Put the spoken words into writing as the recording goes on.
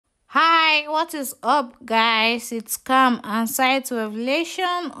Hi, what is up, guys? It's Cam and Site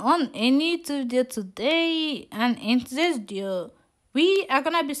Revelation on a new video today, and in today's video, we are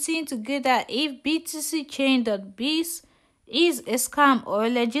gonna be seeing together if Btcchain.biz is a scam or a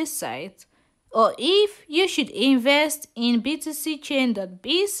legit site, or if you should invest in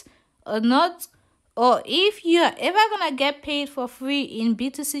Btcchain.biz or not, or if you are ever gonna get paid for free in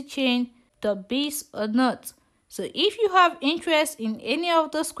Btcchain.biz or not. So if you have interest in any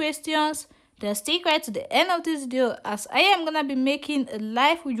of those questions, then stick right to the end of this video, as I am going to be making a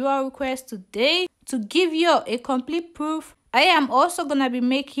live withdrawal request today to give you a complete proof. I am also going to be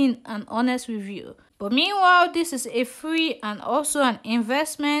making an honest review. But meanwhile, this is a free and also an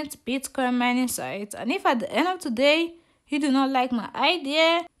investment Bitcoin mining site. And if at the end of today you do not like my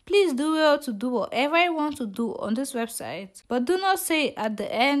idea, please do well to do whatever you want to do on this website. But do not say at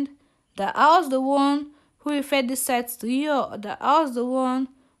the end that I was the one who referred this site to you, or that I was the one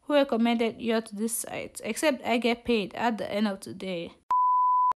who recommended you to this site, except I get paid at the end of today.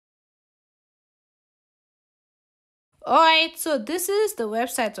 Alright, so this is the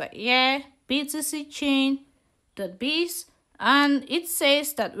website right here, Btcchain.biz, and it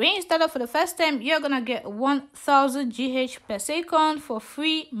says that when you start off for the first time, you're gonna get 1000 GH per second for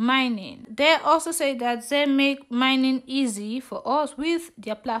free mining. They also say that they make mining easy for us with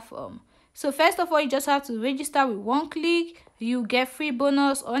their platform. So first of all, you just have to register with one click. You get free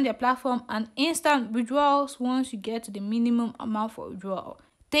bonus on their platform and instant withdrawals once you get to the minimum amount for withdrawal.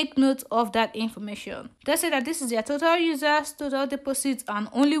 Take note of that information. They say that this is their total users, total deposits, and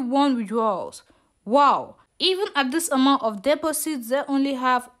only one withdrawals. Wow! Even at this amount of deposits, they only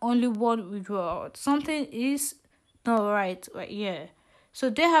have one withdrawal. Something is not right here. So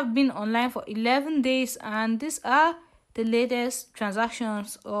they have been online for 11 days, and these are the latest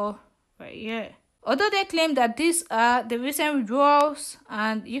transactions or right here. Although they claim that these are the recent withdrawals,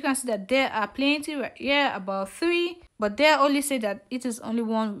 and you can see that there are plenty right here, about 3, but they only say that it is only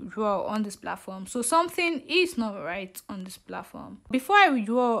one withdrawal on this platform. So something is not right on this platform. Before I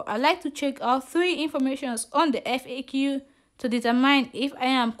withdraw, I like to check out 3 informations on the FAQ to determine if I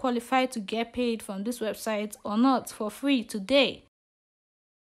am qualified to get paid from this website or not for free today.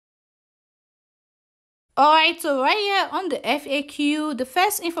 Alright, so right here on the FAQ, the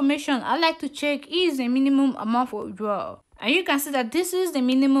first information I like to check is the minimum amount for withdrawal. And you can see that this is the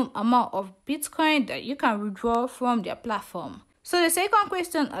minimum amount of Bitcoin that you can withdraw from their platform. So the second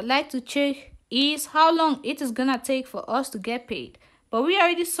question I like to check is how long it is gonna take for us to get paid. But we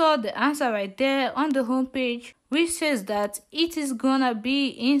already saw the answer right there on the homepage, which says that it is gonna be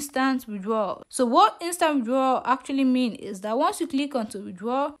instant withdrawal. So what instant withdrawal actually means is that once you click on to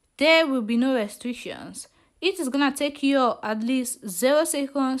withdraw, there will be no restrictions. It is gonna take you at least 0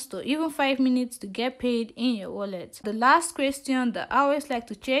 seconds to even 5 minutes to get paid in your wallet. The last question that I always like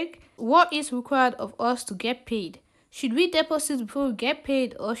to check: what is required of us to get paid? Should we deposit before we get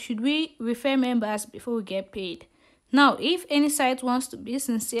paid, or should we refer members before we get paid? Now, if any site wants to be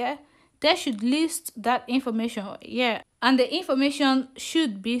sincere, they should list that information here, and the information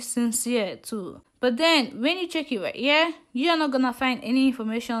should be sincere too. But then when you check it right here, you're not gonna find any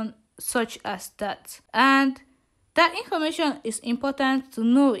information such as that. And that information is important to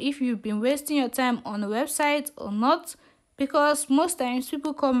know if you've been wasting your time on a website or not, because most times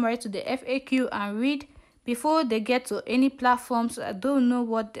people come right to the FAQ and read before they get to any platforms that don't know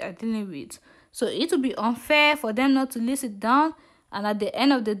what they are dealing with. So it would be unfair for them not to list it down, and at the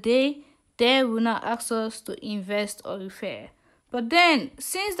end of the day, they will not ask us to invest or refer. But then,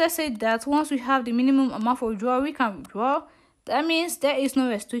 since they said that once we have the minimum amount for withdrawal, we can withdraw, that means there is no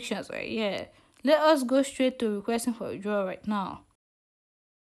restrictions right here. Let us go straight to requesting for withdrawal right now.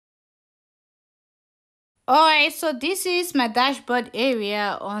 Alright, so this is my dashboard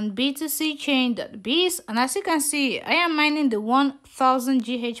area on Btcchain.biz, and as you can see, I am mining the 1000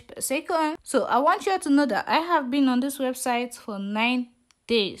 GH per second. So I want you to know that I have been on this website for 9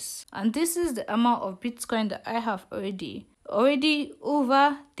 days, and this is the amount of Bitcoin that I have already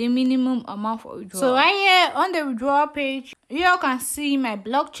over the minimum amount for withdrawal. So right here on the withdrawal page, you all can see my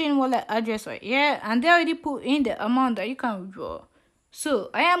blockchain wallet address right here, and they already put in the amount that you can withdraw. So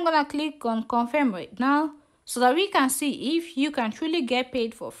I am gonna click on confirm right now, so that we can see if you can truly get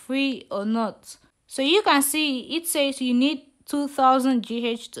paid for free or not. So you can see it says you need 2000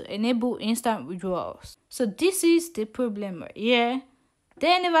 GH to enable instant withdrawals. So this is the problem right here.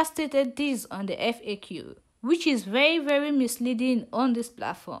 They never stated this on the FAQ, which is very misleading on this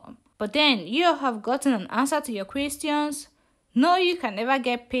platform. But then you have gotten an answer to your questions. No, you can never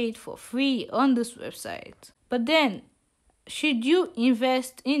get paid for free on this website. But then, should you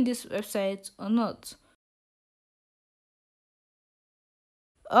invest in this website or not?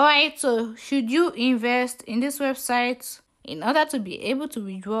 Alright, so should you invest in this website in order to be able to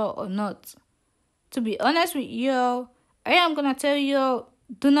withdraw or not? To be honest with you, I am gonna tell you,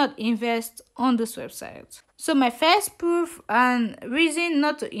 do not invest on this website. So my first proof and reason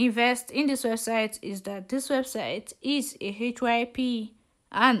not to invest in this website is that this website is a HYIP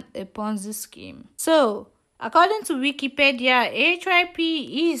and a Ponzi scheme. So according to Wikipedia, a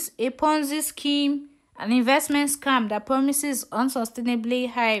HYIP is a Ponzi scheme, an investment scam that promises unsustainably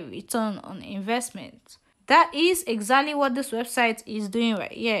high return on investment. That is exactly what this website is doing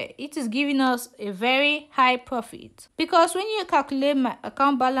right here. It is giving us a very high profit. Because when you calculate my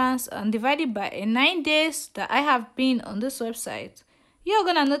account balance and divide it by 9 days that I have been on this website, you're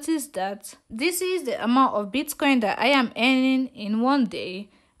gonna notice that this is the amount of Bitcoin that I am earning in 1 day.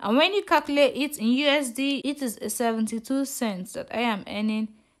 And when you calculate it in USD, it is a 72 cents that I am earning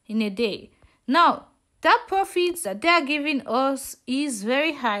in a day. Now, that profit that they are giving us is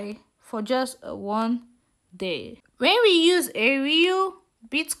very high for just a 1 day. When we use a real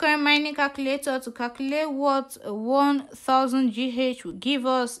Bitcoin mining calculator to calculate what 1000 GH will give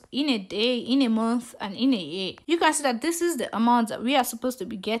us in a day, in a month, and in a year, you can see that this is the amount that we are supposed to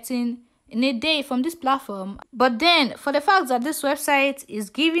be getting in a day from this platform. But then, for the fact that this website is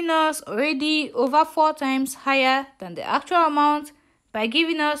giving us already over 4 times higher than the actual amount by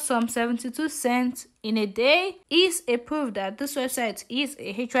giving us some 72 cents in a day, is a proof that this website is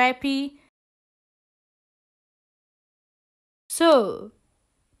a HYIP. So,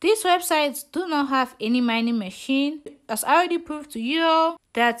 these websites do not have any mining machine, as I already proved to you all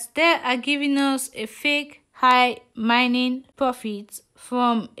that they are giving us a fake high mining profit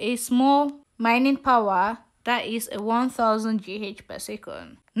from a small mining power that is a 1000 GH per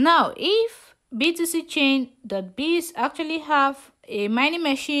second. Now, if Btcchain.biz actually have a mining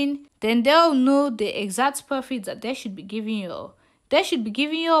machine, then they'll know the exact profit that they should be giving you. They should be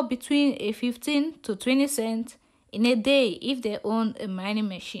giving you between a 15 to 20 cents in a day if they own a mining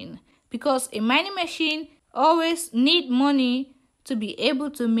machine, because a mining machine always need money to be able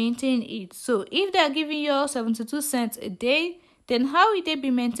to maintain it. So if they're giving you 72 cents a day, then how will they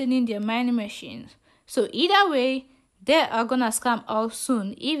be maintaining their mining machines? So either way, they are gonna scam out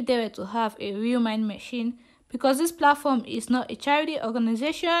soon if they were to have a real mining machine, because this platform is not a charity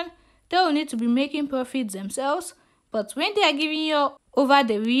organization. They will need to be making profits themselves. But when they are giving you over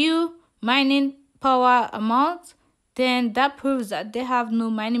the real mining power amount, then that proves that they have no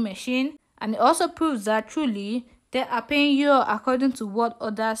mining machine, and it also proves that truly they are paying you according to what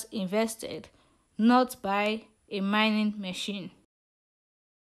others invested, not by a mining machine.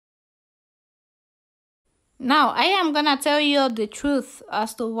 Now, I am gonna tell you the truth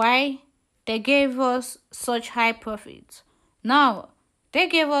as to why they gave us such high profits. Now, they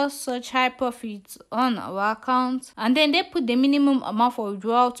gave us such high profits on our account, and then they put the minimum amount for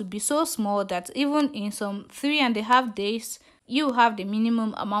withdrawal to be so small that even in some 3.5 days, you have the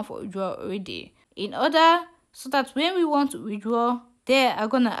minimum amount for withdrawal already. In order so that when we want to withdraw, they are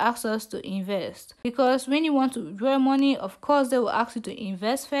gonna ask us to invest. Because when you want to withdraw money, of course, they will ask you to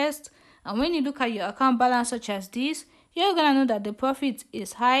invest first. And when you look at your account balance such as this, you're gonna know that the profit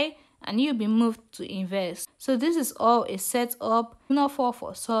is high and you'll be moved to invest. So this is all a setup. Do not fall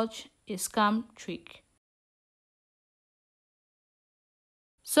for such a scam trick.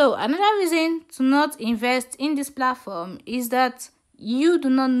 So another reason to not invest in this platform is that you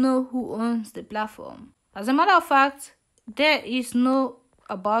do not know who owns the platform. As a matter of fact, there is no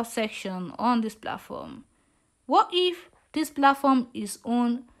about section on this platform. What if this platform is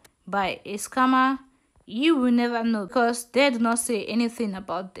owned by a scammer? You will never know, because they do not say anything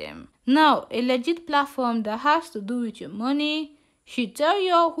about them. Now, a legit platform that has to do with your money should tell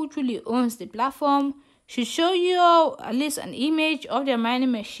you who truly owns the platform, should show you at least an image of their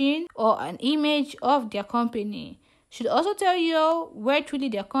mining machine or an image of their company, should also tell you where truly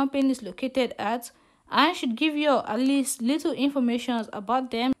their company is located at, and should give you at least little information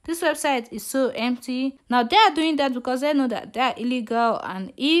about them. This website is so empty. Now, they are doing that because they know that they are illegal,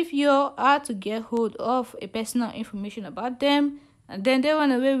 and if you are to get hold of a personal information about them and then they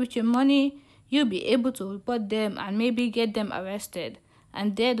run away with your money, you'll be able to report them and maybe get them arrested,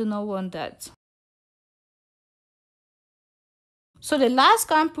 and they do not want that. So the last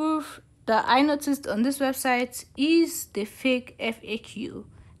scam proof that I noticed on this website is the fake FAQ,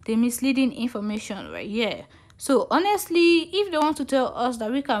 the misleading information right here. So honestly, if they want to tell us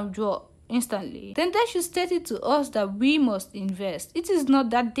that we can withdraw instantly, then they should state it to us that we must invest. It is not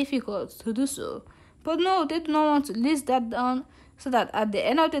that difficult to do so. But no, they do not want to list that down, so that at the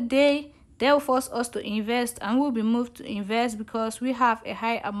end of the day, they will force us to invest and we'll be moved to invest because we have a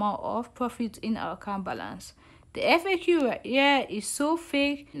high amount of profit in our account balance. The FAQ right here is so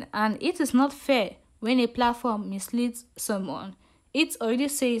fake, and it is not fair when a platform misleads someone. It already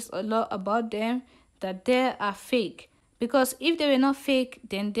says a lot about them that they are fake. Because if they were not fake,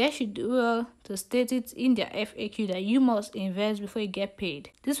 then they should do well to state it in their FAQ that you must invest before you get paid.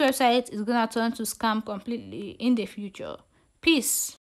 This website is gonna turn to scam completely in the future. Peace.